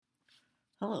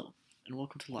Hello, and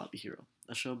welcome to Lobby Hero,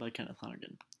 a show by Kenneth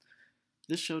Lonergan.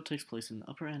 This show takes place in the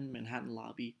upper end Manhattan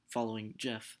lobby, following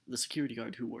Jeff, the security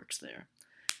guard who works there.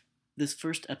 This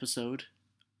first episode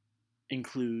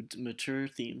includes mature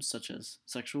themes such as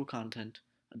sexual content,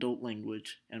 adult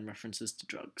language, and references to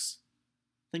drugs.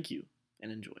 Thank you,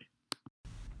 and enjoy.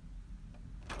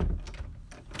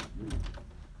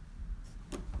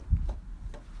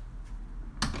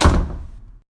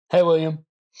 Hey, William.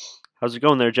 How's it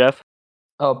going there, Jeff?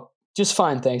 Oh, just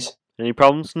fine, thanks. Any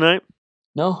problems tonight?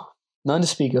 No, none to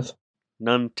speak of.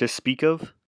 None to speak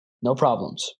of? No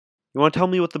problems. You want to tell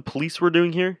me what the police were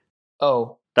doing here?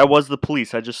 Oh, That was the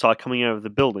police I just saw coming out of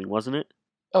the building, wasn't it?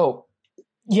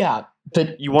 yeah,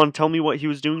 but You want to tell me what he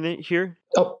was doing here?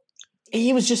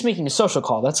 he was just making a social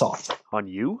call, that's all. On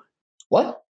you?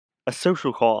 What? A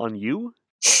social call on you?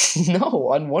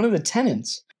 No, on one of the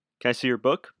tenants. Can I see your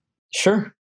book?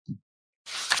 Sure.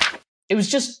 It was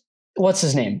just, what's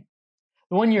his name?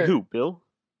 The one you're... Who, Bill?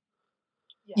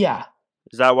 Yeah.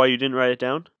 Is that why you didn't write it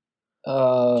down?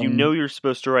 Do you know you're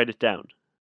supposed to write it down?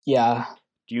 Yeah.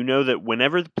 Do you know that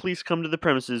whenever the police come to the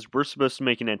premises, we're supposed to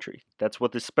make an entry? That's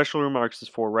what this special remarks is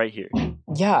for right here.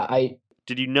 Yeah,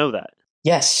 Did you know that?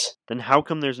 Yes. Then how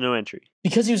come there's no entry?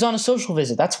 Because he was on a social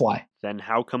visit, that's why. Then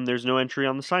how come there's no entry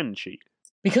on the sign-in sheet?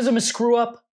 Because I'm a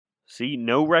screw-up. See,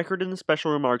 no record in the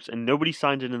special remarks, and nobody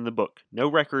signed it in the book. No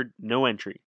record, no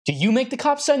entry. Do you make the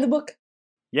cops sign the book?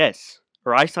 Yes.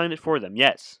 Or I signed it for them,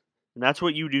 yes. And that's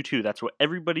what you do too. That's what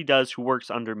everybody does who works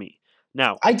under me.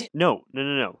 Now, No.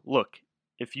 Look,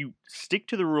 if you stick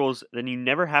to the rules, then you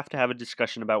never have to have a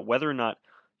discussion about whether or not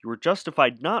you were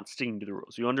justified not sticking to the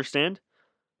rules. You understand?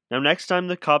 Now, next time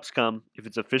the cops come, if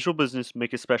it's official business,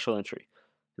 make a special entry.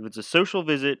 If it's a social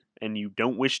visit and you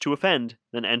don't wish to offend,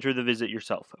 then enter the visit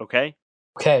yourself, okay?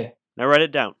 Okay. Now write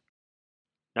it down.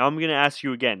 Now I'm going to ask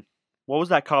you again. What was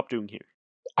that cop doing here?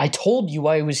 I told you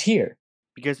why he was here.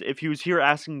 Because if he was here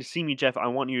asking to see me, Jeff, I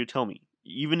want you to tell me.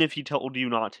 Even if he told you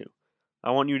not to.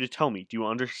 I want you to tell me. Do you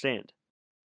understand?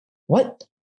 What?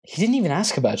 He didn't even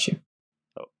ask about you.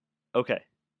 Oh, okay.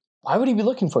 Why would he be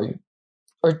looking for you?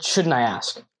 Or shouldn't I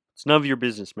ask? It's none of your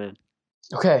business, man.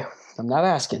 Okay, I'm not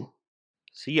asking.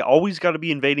 See, you always got to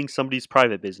be invading somebody's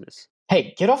private business.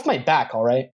 Hey, get off my back, all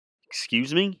right?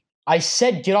 Excuse me? I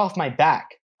said get off my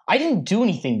back. I didn't do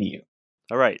anything to you.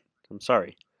 All right. I'm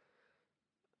sorry.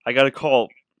 I got a call.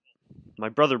 My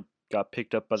brother got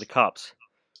picked up by the cops.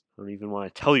 I don't even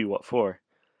want to tell you what for.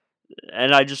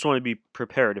 And I just want to be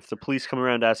prepared if the police come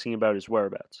around asking about his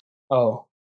whereabouts. Oh.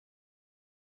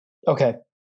 Okay.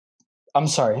 I'm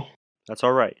sorry. That's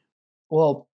all right.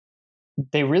 Well,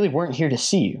 they really weren't here to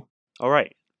see you. All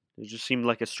right. It just seemed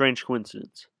like a strange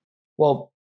coincidence.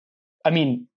 Well, I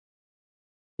mean,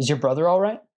 is your brother all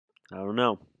right? I don't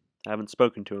know. I haven't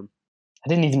spoken to him. I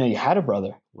didn't even know you had a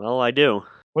brother. Well, I do.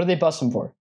 What did they bust him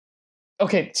for?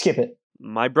 Okay, skip it.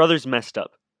 My brother's messed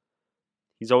up.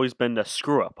 He's always been a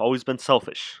screw-up, always been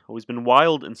selfish, always been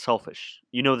wild and selfish.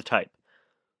 You know the type.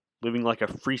 Living like a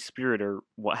free spirit or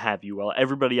what have you while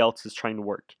everybody else is trying to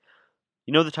work.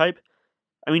 You know the type?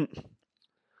 I mean,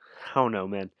 I don't know,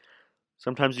 man.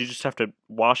 Sometimes you just have to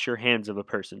wash your hands of a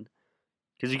person.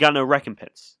 Because you got no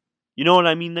recompense. You know what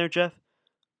I mean there, Jeff?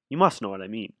 You must know what I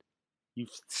mean. You've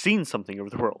seen something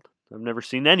of the world. I've never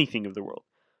seen anything of the world.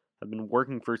 I've been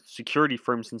working for security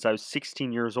firms since I was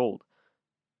 16 years old.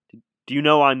 Do you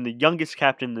know I'm the youngest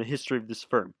captain in the history of this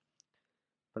firm?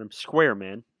 But I'm square,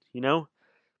 man. You know?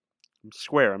 I'm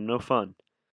square. I'm no fun.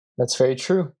 That's very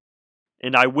true.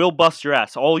 And I will bust your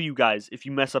ass, all you guys, if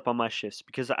you mess up on my shifts,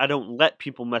 because I don't let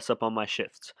people mess up on my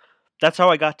shifts. That's how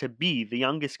I got to be the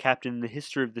youngest captain in the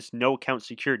history of this no-account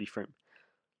security firm.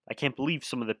 I can't believe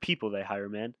some of the people they hire,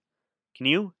 man. Can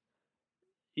you?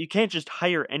 You can't just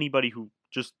hire anybody who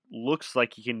just looks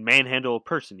like he can manhandle a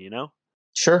person, you know?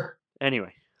 Sure.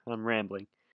 Anyway, I'm rambling.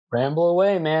 Ramble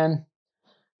away, man.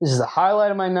 This is the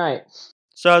highlight of my night.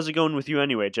 So how's it going with you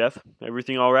anyway, Jeff?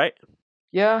 Everything all right?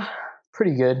 Yeah,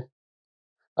 pretty good.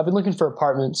 I've been looking for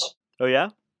apartments. Oh yeah?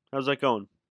 How's that going?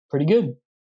 Pretty good.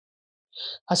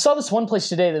 I saw this one place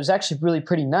today that was actually really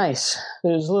pretty nice. It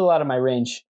was a little out of my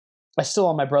range. I still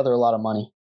owe my brother a lot of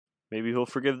money. Maybe he'll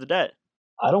forgive the debt.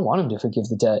 I don't want him to forgive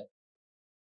the debt.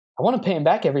 I want to pay him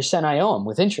back every cent I owe him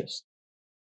with interest.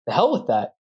 The hell with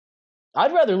that.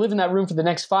 I'd rather live in that room for the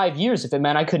next 5 years if it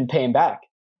meant I couldn't pay him back.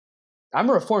 I'm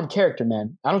a reformed character,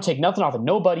 man. I don't take nothing off of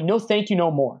nobody. No thank you,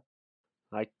 no more.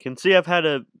 I can see I've had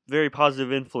a very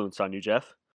positive influence on you,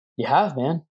 Jeff. You have,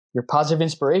 man. You're positive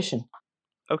inspiration.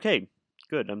 Okay,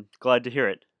 good. I'm glad to hear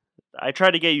it. I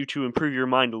try to get you to improve your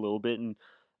mind a little bit and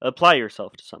apply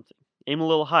yourself to something. Aim a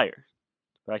little higher.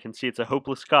 But I can see it's a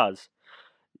hopeless cause.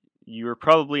 You were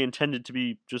probably intended to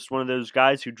be just one of those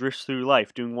guys who drifts through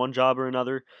life, doing one job or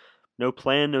another, no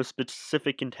plan, no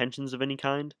specific intentions of any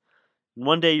kind. And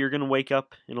one day you're going to wake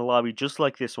up in a lobby just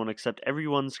like this one, except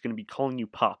everyone's going to be calling you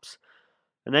Pops.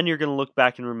 And then you're going to look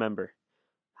back and remember,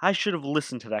 I should have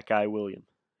listened to that guy, William.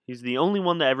 He's the only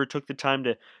one that ever took the time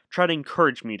to try to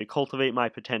encourage me to cultivate my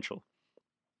potential.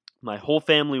 My whole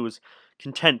family was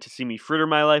content to see me fritter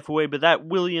my life away, but that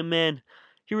William, man,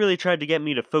 he really tried to get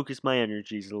me to focus my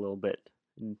energies a little bit.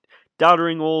 And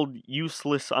doddering old,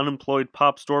 useless, unemployed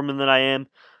pop storman that I am,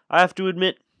 I have to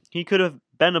admit, he could have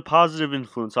been a positive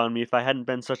influence on me if I hadn't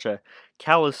been such a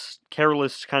callous,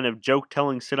 careless, kind of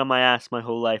joke-telling, sit-on-my-ass my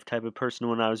whole life type of person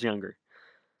when I was younger.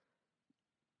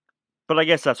 But I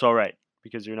guess that's alright,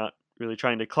 because you're not really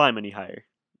trying to climb any higher.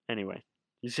 Anyway,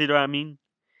 you see what I mean?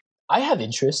 I have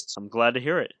interests. I'm glad to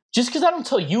hear it. Just because I don't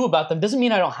tell you about them doesn't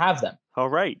mean I don't have them.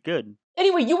 Alright, good.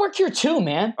 Anyway, you work here too,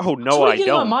 man. Oh, no, so what are I you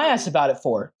getting don't. on my ass about it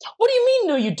for? What do you mean,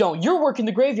 no, you don't? You're working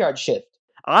the graveyard shift.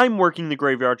 I'm working the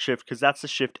graveyard shift because that's the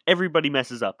shift everybody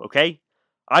messes up, okay?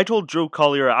 I told Joe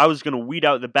Collier I was going to weed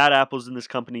out the bad apples in this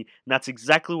company, and that's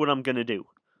exactly what I'm going to do.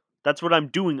 That's what I'm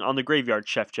doing on the graveyard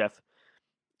shift, Jeff.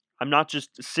 I'm not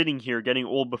just sitting here getting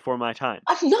old before my time.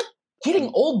 I'm not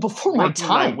getting old before my Working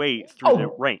time. my way through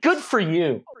the ranks. Good for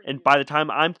you. And by the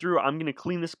time I'm through, I'm going to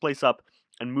clean this place up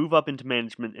and move up into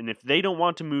management, and if they don't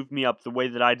want to move me up the way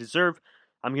that I deserve,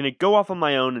 I'm going to go off on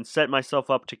my own and set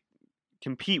myself up to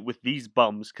compete with these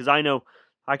bums, because I know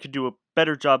I could do a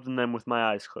better job than them with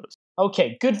my eyes closed.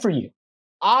 Okay, good for you.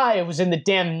 I was in the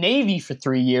damn Navy for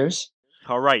 3 years.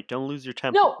 Alright, don't lose your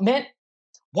temper. No, man.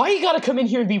 Why you gotta come in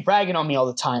here and be ragging on me all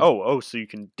the time? Oh, so you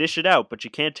can dish it out, but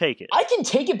you can't take it. I can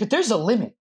take it, but there's a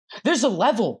limit. There's a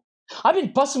level. I've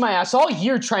been busting my ass all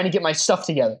year trying to get my stuff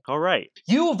together. Alright.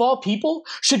 You, of all people,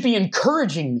 should be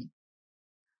encouraging me.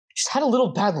 Just had a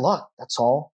little bad luck, that's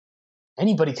all.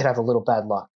 Anybody could have a little bad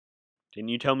luck. Didn't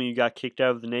you tell me you got kicked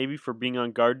out of the Navy for being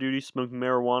on guard duty smoking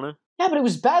marijuana? Yeah, but it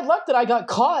was bad luck that I got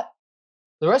caught.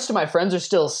 The rest of my friends are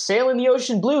still sailing the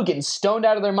ocean blue, getting stoned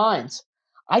out of their minds.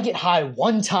 I get high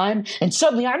one time, and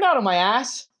suddenly I'm out of my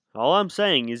ass. All I'm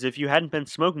saying is if you hadn't been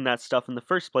smoking that stuff in the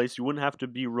first place, you wouldn't have to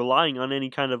be relying on any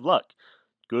kind of luck.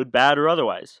 Good, bad, or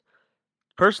otherwise.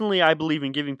 Personally, I believe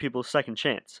in giving people a second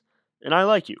chance. And I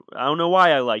like you. I don't know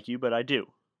why I like you, but I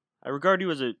do. I regard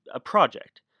you as a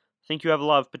project. I think you have a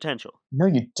lot of potential. No,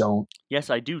 you don't. Yes,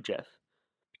 I do, Jeff.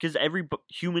 Because every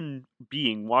human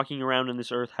being walking around on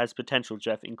this earth has potential,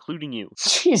 Jeff, including you.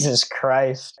 Jesus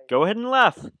Christ. Go ahead and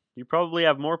laugh. You probably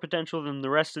have more potential than the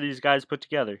rest of these guys put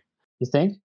together. You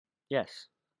think? Yes,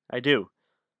 I do.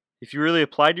 If you really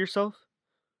applied yourself,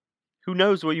 who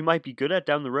knows what you might be good at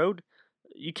down the road?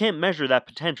 You can't measure that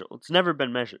potential. It's never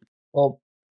been measured. Well,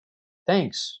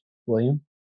 thanks, William.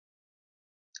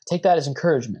 Take that as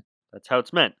encouragement. That's how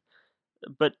it's meant.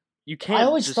 But you can't I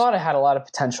always thought I had a lot of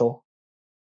potential.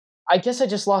 I guess I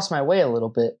just lost my way a little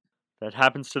bit. That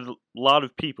happens to a lot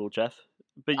of people, Jeff.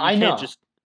 But you I can't know. just...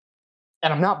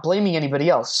 And I'm not blaming anybody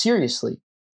else, seriously.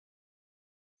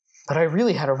 But I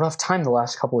really had a rough time the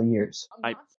last couple of years.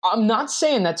 I'm not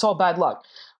saying that's all bad luck.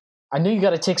 I know you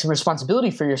gotta take some responsibility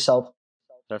for yourself.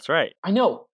 That's right. I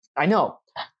know.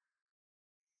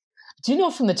 Do you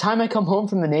know from the time I come home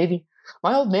from the Navy,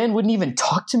 my old man wouldn't even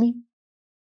talk to me?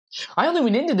 I only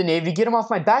went into the Navy to get him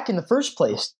off my back in the first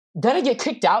place. Then I get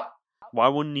kicked out. Why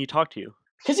wouldn't he talk to you?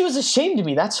 Because he was ashamed of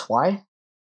me, that's why.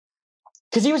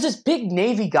 Because he was this big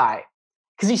Navy guy.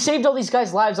 Because he saved all these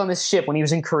guys' lives on this ship when he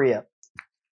was in Korea.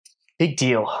 Big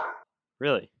deal.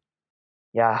 Really?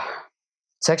 Yeah.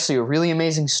 It's actually a really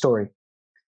amazing story.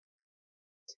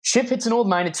 Ship hits an old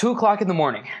mine at 2 o'clock in the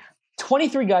morning.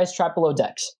 23 guys trapped below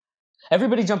decks.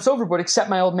 Everybody jumps overboard except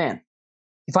my old man.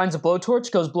 He finds a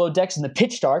blowtorch, goes below decks in the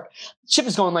pitch dark. The ship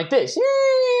is going like this.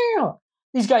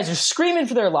 These guys are screaming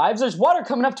for their lives. There's water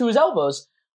coming up to his elbows.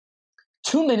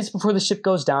 2 minutes before the ship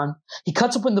goes down, he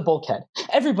cuts open the bulkhead.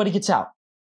 Everybody gets out.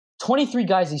 23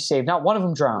 guys he saved, not one of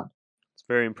them drowned. It's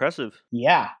very impressive.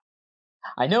 Yeah.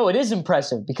 I know it is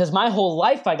impressive because my whole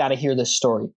life I gotta hear this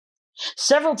story.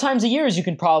 Several times a year, as you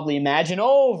can probably imagine,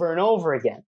 over and over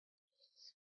again.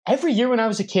 Every year when I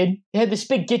was a kid, they had this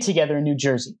big get-together in New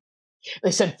Jersey.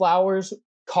 They sent flowers,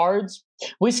 cards,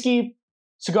 whiskey,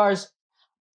 cigars,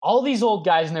 all these old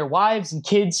guys and their wives and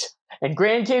kids and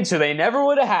grandkids who they never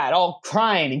would have had, all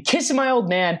crying and kissing my old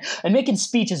man and making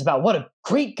speeches about what a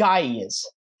great guy he is.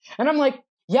 And I'm like,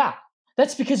 yeah,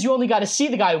 that's because you only got to see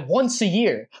the guy once a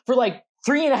year for like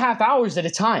 3.5 hours at a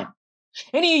time.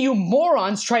 Any of you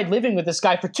morons tried living with this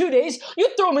guy for 2 days,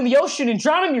 you'd throw him in the ocean and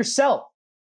drown him yourself.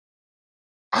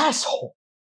 Asshole.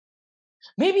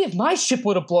 Maybe if my ship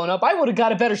would have blown up, I would have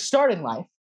got a better start in life.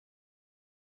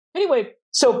 Anyway,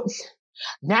 so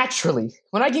naturally,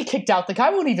 when I get kicked out, the guy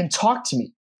won't even talk to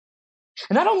me.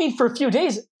 And I don't mean for a few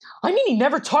days. I mean he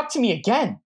never talked to me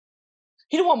again.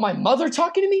 He didn't want my mother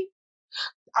talking to me.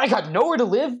 I got nowhere to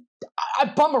live. I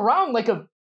bum around like a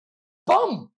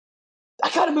bum. I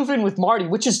gotta move in with Marty,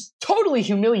 which is totally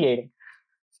humiliating.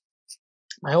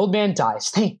 My old man dies,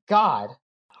 thank God.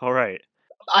 All right.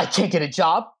 I can't get a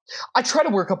job. I try to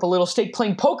work up a little stake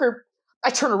playing poker. I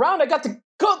turn around, I got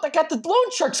the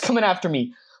loan sharks coming after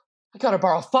me. I gotta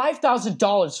borrow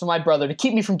 $5,000 from my brother to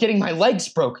keep me from getting my legs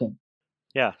broken.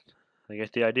 Yeah, I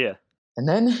get the idea. And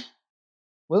then,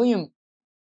 William,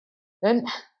 then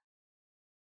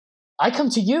I come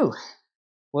to you,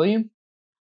 William.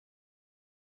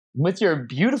 With your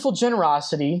beautiful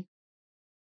generosity,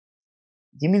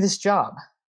 give me this job.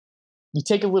 You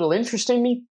take a little interest in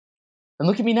me, and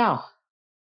look at me now.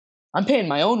 I'm paying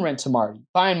my own rent to Marty,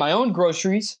 buying my own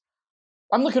groceries.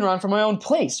 I'm looking around for my own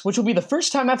place, which will be the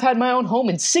first time I've had my own home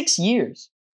in 6 years.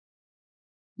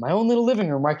 My own little living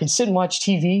room where I can sit and watch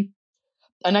TV,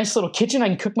 a nice little kitchen I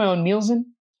can cook my own meals in,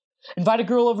 invite a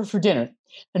girl over for dinner,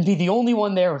 and be the only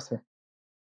one there with her.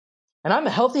 And I'm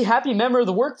a healthy, happy member of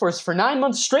the workforce for 9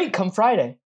 months straight come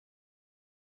Friday.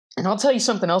 And I'll tell you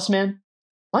something else, man.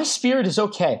 My spirit is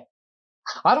okay.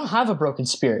 I don't have a broken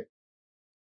spirit.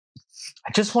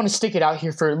 I just want to stick it out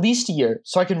here for at least a year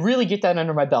so I can really get that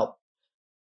under my belt.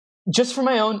 Just for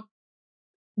my own,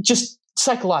 just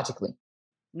psychologically.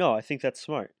 No, I think that's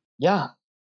smart. Yeah,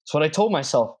 that's what I told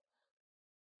myself.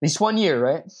 At least 1 year,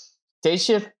 right? Day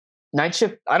shift, night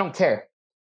shift, I don't care.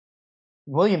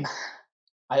 William,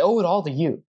 I owe it all to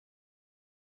you.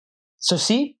 So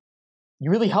see,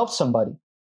 you really helped somebody.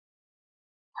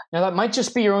 Now that might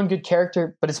just be your own good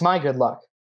character, but it's my good luck.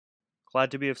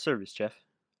 Glad to be of service, Jeff.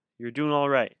 You're doing all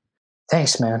right.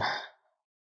 Thanks, man.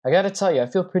 I gotta tell you, I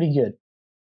feel pretty good.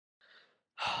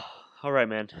 All right,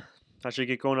 man. I should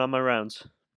get going on my rounds.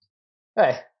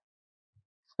 Hey, have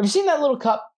you seen that little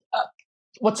cop?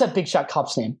 What's that big shot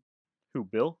cop's name? Who,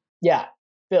 Bill? Yeah,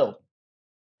 Bill.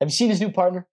 Have you seen his new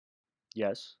partner?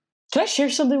 Yes. Can I share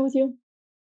something with you?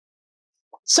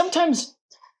 Sometimes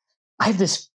I have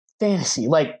this fantasy,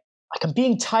 like I'm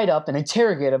being tied up and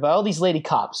interrogated by all these lady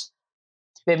cops.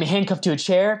 They have me handcuffed to a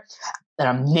chair, and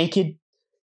I'm naked,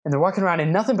 and they're walking around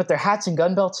in nothing but their hats and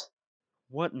gun belts.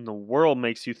 What in the world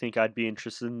makes you think I'd be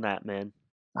interested in that, man?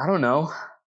 I don't know.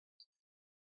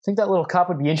 Think that little cop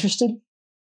would be interested?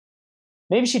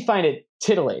 Maybe she'd find it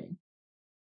titillating.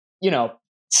 You know,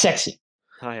 sexy.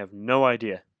 I have no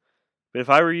idea. But if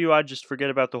I were you, I'd just forget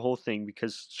about the whole thing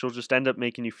because she'll just end up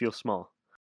making you feel small.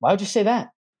 Why would you say that?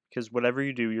 Because whatever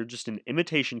you do, you're just an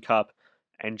imitation cop,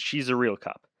 and she's a real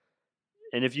cop.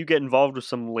 And if you get involved with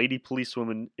some lady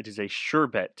policewoman, it is a sure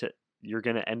bet you're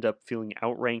going to end up feeling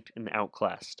outranked and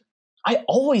outclassed. I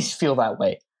always feel that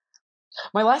way.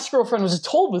 My last girlfriend was a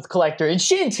toll booth collector, and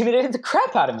she intimidated the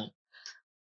crap out of me.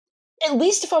 At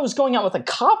least if I was going out with a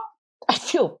cop, I'd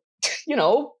feel,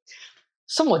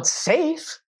 somewhat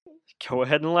safe. Go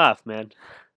ahead and laugh, man.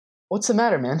 What's the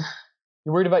matter, man?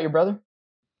 You worried about your brother?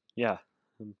 Yeah,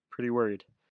 I'm pretty worried.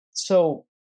 So,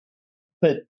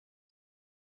 but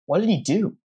what did he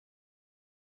do?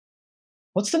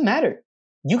 What's the matter?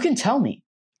 You can tell me.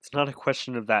 It's not a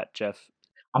question of that, Jeff.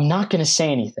 I'm not going to say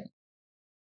anything.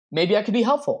 Maybe I could be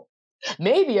helpful.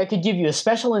 Maybe I could give you a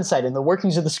special insight in the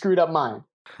workings of the screwed up mind.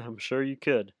 I'm sure you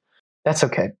could. That's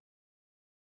okay.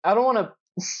 I don't want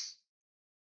to...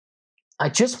 I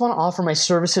just want to offer my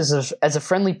services as a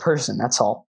friendly person, that's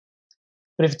all.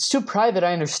 But if it's too private,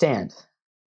 I understand.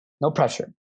 No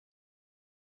pressure.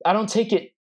 I don't take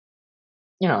it,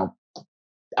 I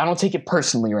don't take it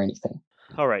personally or anything.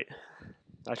 All right.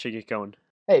 I should get going.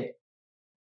 Hey,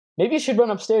 maybe you should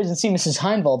run upstairs and see Mrs.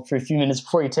 Heinwald for a few minutes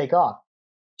before you take off.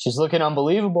 She's looking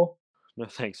unbelievable. No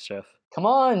thanks, Jeff. Come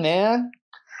on, man.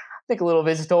 I think a little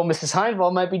visit to old Mrs.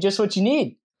 Heinwald might be just what you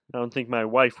need. I don't think my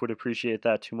wife would appreciate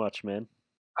that too much, man.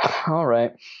 All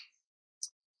right.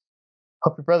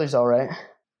 Hope your brother's all right.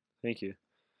 Thank you.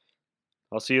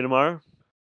 I'll see you tomorrow.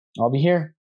 I'll be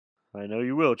here. I know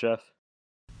you will, Jeff.